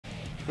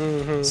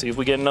See if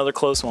we get another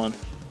close one.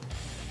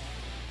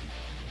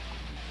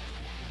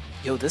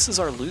 Yo, this is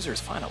our losers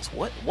finals.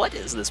 What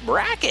is this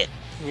bracket?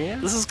 Yeah.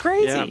 This is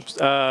crazy.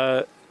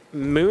 Yeah.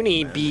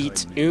 Mooney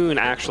beat Un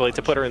actually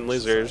to put her in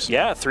losers.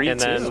 Yeah, 3-2. And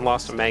then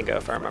lost to Mango,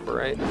 if I remember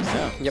right.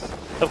 Yeah. Yep.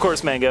 Of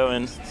course, Mango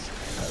in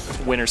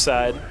winner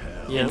side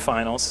in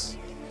finals.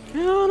 I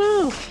don't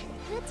know.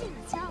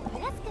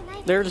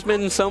 There's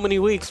been so many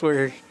weeks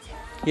where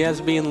he has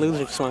to be in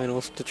losers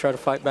finals to try to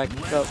fight back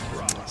up.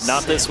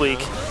 Not this week.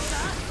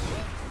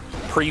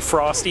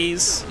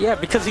 Pre-Frosties. Yeah,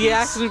 because he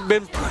actually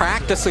been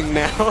practicing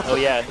now. Oh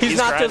yeah, he's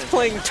not grinding. just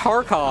playing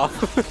Tarkov.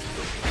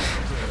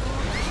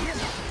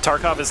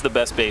 Tarkov is the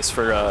best base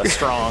for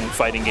strong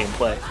fighting game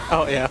play.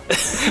 Oh yeah.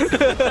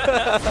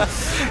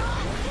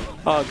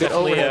 Oh, good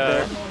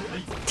overhead there.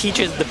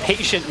 Teaches the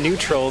patient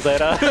neutral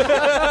that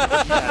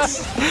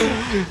Yes.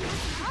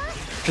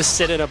 just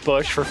sit in a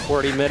bush for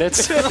 40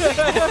 minutes.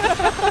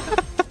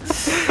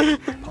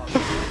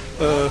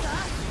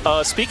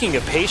 Speaking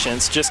of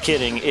patience, just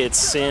kidding. It's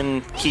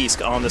Sin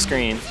Heesk on the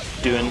screen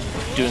doing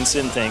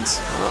Sin things.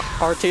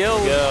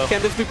 RTL. Go.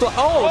 Can this be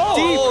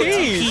Oh,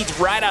 DP! DP'd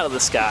right out of the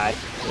sky.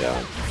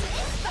 Yeah.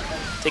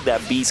 Take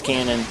that beast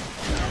cannon.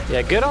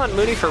 Yeah, good on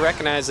Mooney for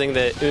recognizing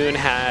that Un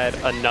had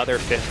another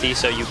 50,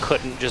 so you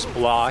couldn't just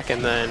block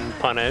and then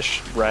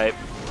punish. Right.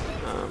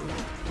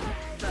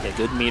 Yeah,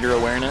 good meter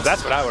awareness.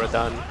 That's what I would have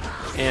done.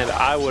 And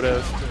I would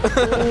have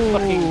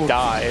fucking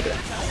died.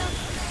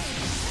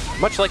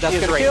 Much like he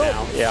is right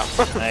now. Yeah.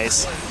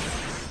 Nice.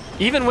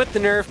 Even with the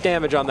nerf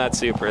damage on that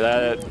super,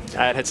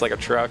 that hits like a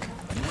truck.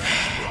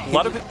 A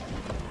lot of it.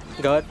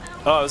 Go ahead.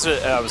 Oh, I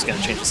was going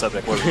to change the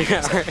subject. What were you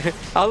gonna say?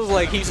 I was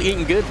like, he's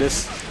eating good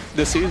this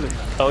season.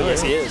 Oh,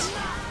 yes, he is.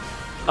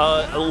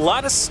 A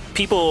lot of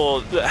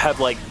people have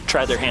like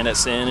tried their hand at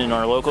Sin in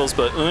our locals,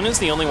 but Un is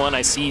the only one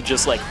I see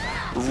just like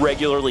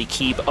regularly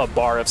keep a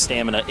bar of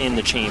stamina in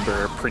the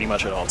chamber pretty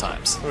much at all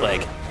times.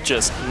 Like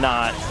just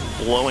not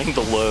blowing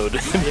the load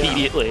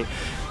immediately.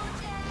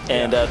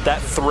 And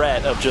that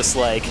threat of just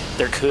like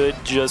there could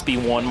just be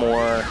one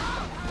more,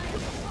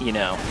 you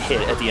know,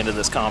 hit at the end of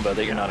this combo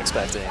that you're not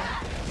expecting.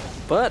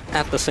 But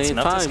at the same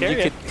time, you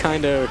could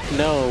kind of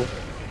know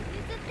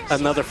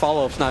another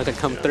follow-up's not going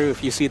to come through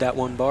if you see that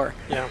one bar.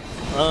 Yeah.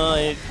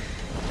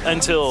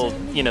 Until,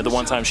 you know, the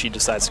one time she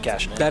decides to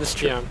cash it in. That is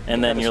true. Yeah.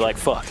 And then you're like,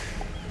 fuck.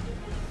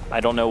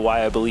 I don't know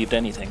why I believed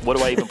anything. What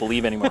do I even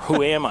believe anymore?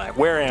 Who am I?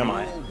 Where am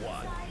I?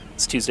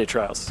 It's Tuesday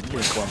Trials here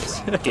in Columbus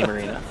Game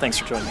Arena. Thanks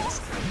for joining us.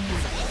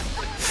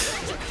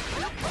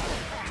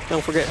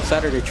 Don't forget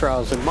Saturday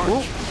Trials in March.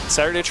 Ooh.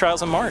 Saturday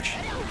Trials in March.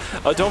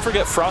 Don't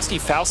forget Frosty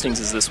Faustings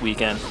is this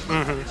weekend.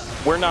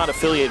 We're not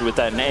affiliated with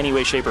that in any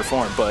way, shape, or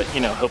form, but,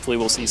 you know, hopefully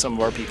we'll see some of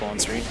our people on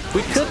stream.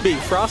 We could be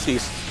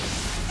Frosties.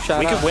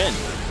 We could win.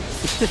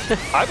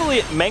 I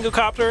believe Mango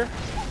Copter,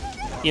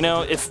 you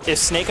know, if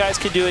Snake Eyes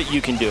could do it,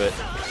 you can do it.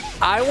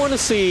 I want to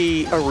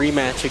see a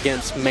rematch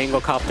against Mango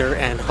Copter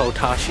and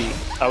Hotashi.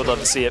 I would love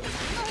to see it.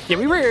 Yeah,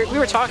 we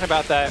were talking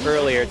about that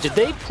earlier. Did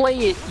they play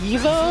it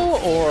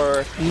Evo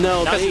or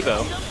no? Not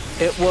Evo.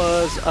 It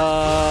was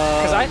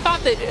because I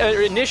thought that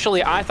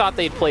initially I thought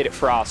they'd played at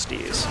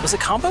Frosties. Was it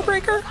Combo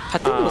Breaker? I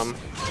think it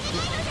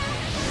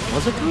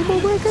was it Combo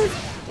Breaker?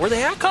 Were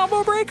they at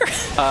Combo Breaker?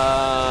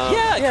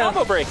 Yeah,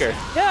 Combo Breaker.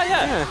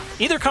 Yeah.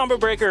 Either Combo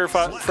Breaker or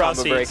Frosties.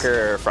 Combo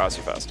Breaker or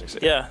Frosty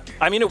Faustings. Yeah.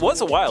 I mean, it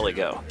was a while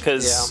ago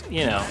because,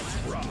 you know,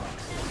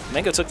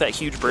 Mango took that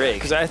huge break.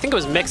 Because I think it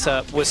was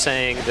Mix-Up was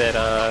saying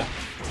that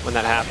when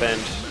that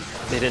happened,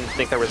 they didn't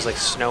think there was like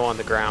snow on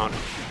the ground.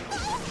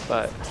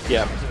 But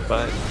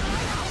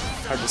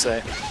hard to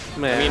say.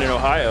 Man. I mean, in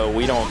Ohio,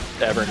 we don't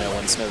ever know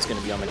when snow's going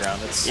to be on the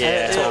ground. It's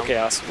total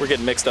chaos. We're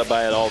getting mixed up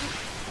by it all the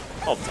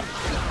time.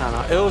 I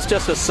don't know. It was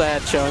just a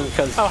sad showing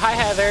because. Oh, hi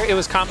Heather. It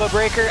was Combo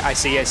Breaker. I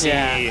see.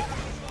 Yeah.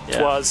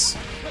 It was.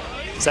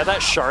 Is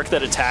that shark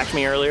that attacked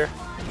me earlier?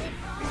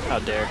 How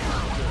dare.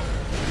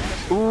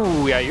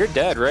 Ooh, yeah, you're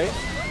dead, right?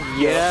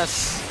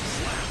 Yes.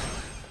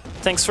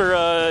 Thanks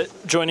for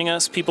joining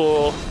us,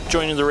 people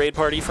joining the raid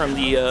party from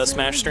the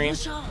Smash stream.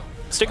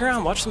 Stick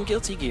around, watch some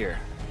Guilty Gear.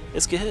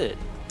 It's good.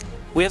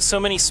 We have so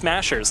many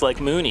Smashers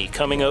like Mooney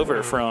coming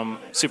over from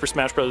Super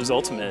Smash Bros.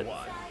 Ultimate.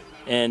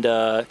 And,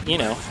 you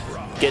know,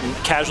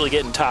 casually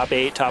getting top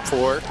 8, top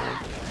 4.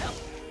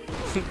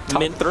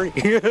 Top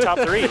 3. Top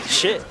 3.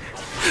 Shit.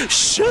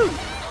 Shoot!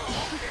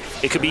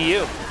 It could be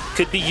you.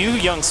 Could be you,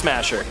 young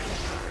Smasher.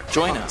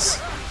 Join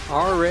us.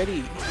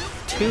 Already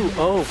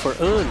 2-0 for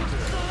Un.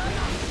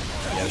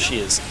 Yeah, she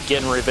is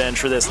getting revenge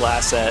for this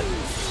last set.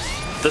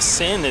 The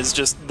Sin is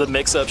just the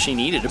mix-up she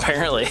needed,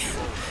 apparently.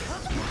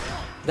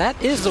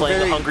 That is playing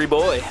the hungry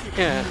boy.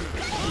 Yeah.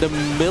 The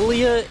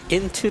Milia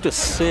into the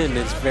Sin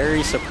is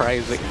very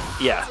surprising.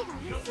 Yeah.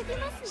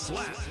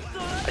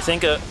 I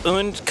think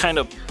Un kind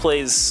of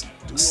plays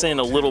Sin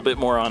a little bit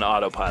more on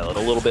autopilot,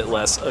 a little bit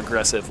less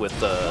aggressive with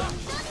the,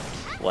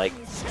 like,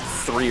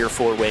 3 or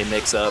 4-way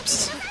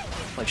mix-ups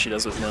like she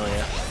does with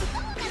Milia.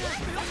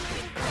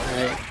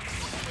 All right.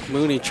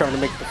 Mooney trying to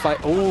make the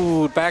fight.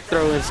 Ooh, back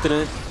throw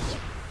incident.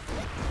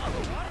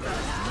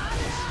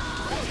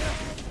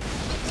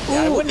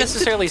 I wouldn't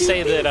necessarily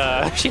say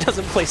that she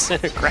doesn't play Sin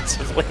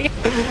aggressively.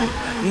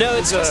 No,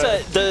 it's just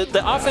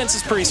the offense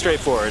is pretty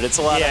straightforward. It's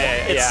a lot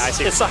I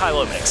see. It's the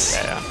high-low mix.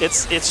 Yeah.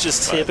 It's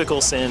just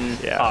typical Sin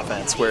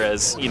offense,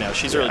 whereas, you know,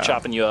 she's really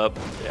chopping you up,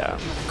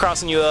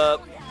 crossing you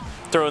up,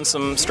 throwing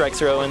some strike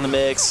throw in the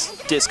mix,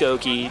 disc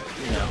okey,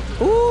 you know.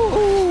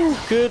 Ooh,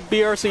 good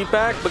BRC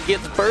back, but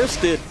gets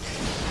bursted.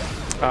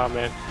 Oh,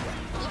 man.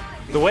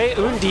 The way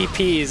Un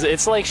DPs,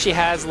 it's like she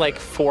has like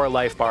 4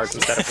 life bars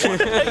instead of 1.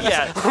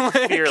 Yeah,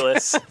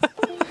 fearless.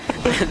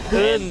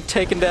 And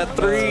taking that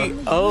 3.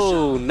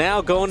 Oh,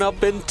 now going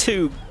up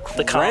into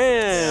The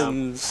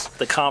grands.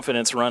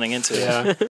 confidence running into it. Yeah.